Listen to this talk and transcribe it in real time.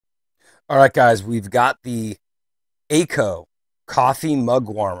All right, guys, we've got the ACO coffee mug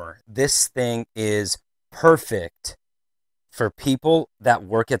warmer. This thing is perfect for people that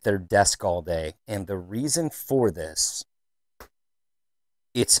work at their desk all day. And the reason for this,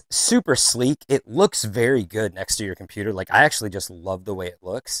 it's super sleek. It looks very good next to your computer. Like, I actually just love the way it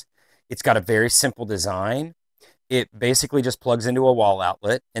looks. It's got a very simple design. It basically just plugs into a wall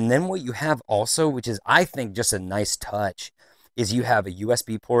outlet. And then what you have also, which is, I think, just a nice touch, is you have a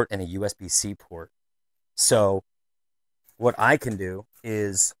USB port and a USB-C port. So what I can do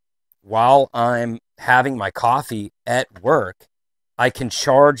is while I'm having my coffee at work, I can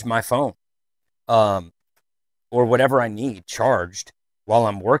charge my phone um, or whatever I need charged while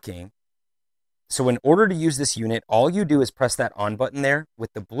I'm working. So in order to use this unit, all you do is press that on button there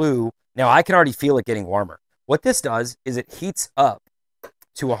with the blue. Now I can already feel it getting warmer. What this does is it heats up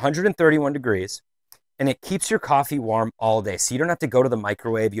to 131 degrees and it keeps your coffee warm all day. So you don't have to go to the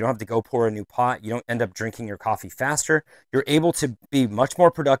microwave. You don't have to go pour a new pot. You don't end up drinking your coffee faster. You're able to be much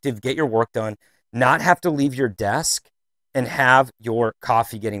more productive, get your work done, not have to leave your desk and have your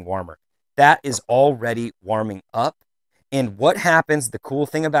coffee getting warmer. That is already warming up. And what happens, the cool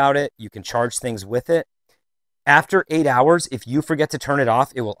thing about it, you can charge things with it. After 8 hours, if you forget to turn it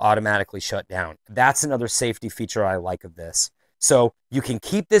off, it will automatically shut down. That's another safety feature I like of this. So you can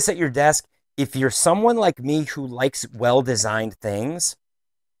keep this at your desk. If you're someone like me who likes well-designed things,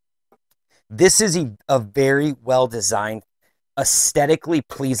 this is a very well-designed, aesthetically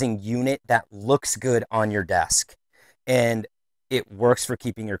pleasing unit that looks good on your desk. And it works for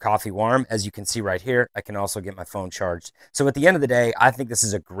keeping your coffee warm. As you can see right here, I can also get my phone charged. So at the end of the day, I think this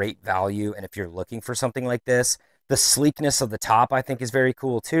is a great value. And if you're looking for something like this, the sleekness of the top, I think, is very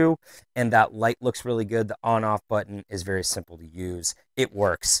cool too. And that light looks really good. The on-off button is very simple to use. It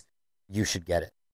works. You should get it.